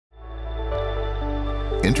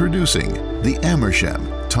Introducing the Amersham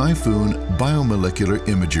Typhoon Biomolecular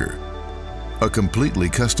Imager, a completely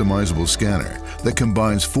customizable scanner that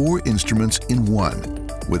combines 4 instruments in one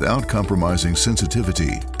without compromising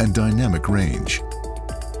sensitivity and dynamic range.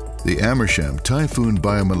 The Amersham Typhoon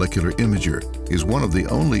Biomolecular Imager is one of the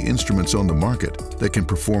only instruments on the market that can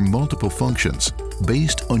perform multiple functions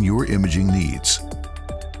based on your imaging needs.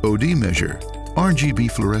 OD measure,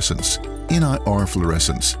 RGB fluorescence, NIR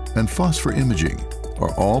fluorescence, and phosphor imaging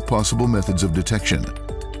are all possible methods of detection.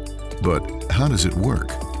 But how does it work?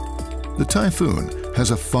 The Typhoon has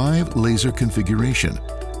a 5-laser configuration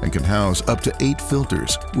and can house up to 8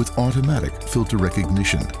 filters with automatic filter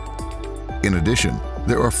recognition. In addition,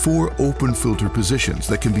 there are 4 open filter positions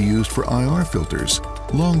that can be used for IR filters,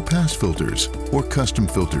 long pass filters, or custom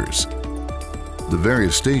filters. The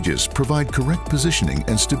various stages provide correct positioning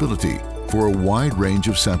and stability for a wide range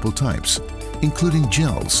of sample types, including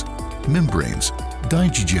gels, membranes,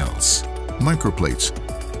 digigels, microplates,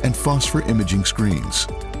 and phosphor imaging screens.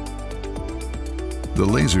 The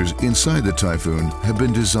lasers inside the Typhoon have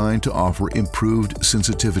been designed to offer improved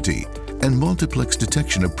sensitivity and multiplex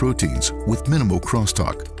detection of proteins with minimal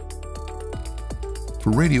crosstalk.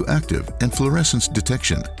 For radioactive and fluorescence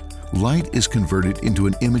detection, light is converted into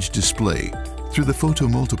an image display through the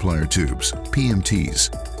photomultiplier tubes,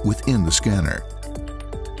 PMTs, within the scanner.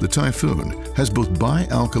 The Typhoon has both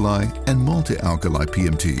bialkali and multi-alkali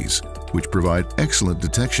PMTs, which provide excellent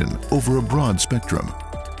detection over a broad spectrum.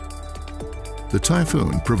 The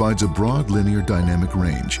Typhoon provides a broad linear dynamic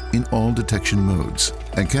range in all detection modes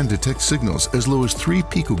and can detect signals as low as 3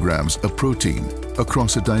 picograms of protein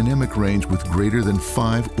across a dynamic range with greater than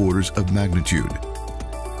 5 orders of magnitude.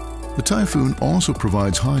 The Typhoon also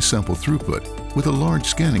provides high sample throughput with a large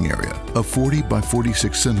scanning area of 40 by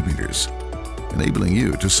 46 centimeters, enabling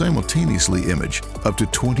you to simultaneously image up to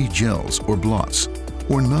 20 gels or blots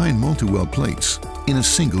or 9 multi-well plates in a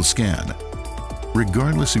single scan.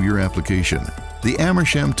 Regardless of your application, the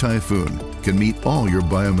Amersham Typhoon can meet all your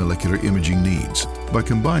biomolecular imaging needs by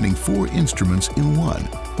combining 4 instruments in one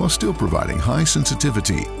while still providing high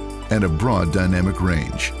sensitivity and a broad dynamic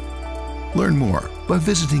range. Learn more by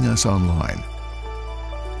visiting us online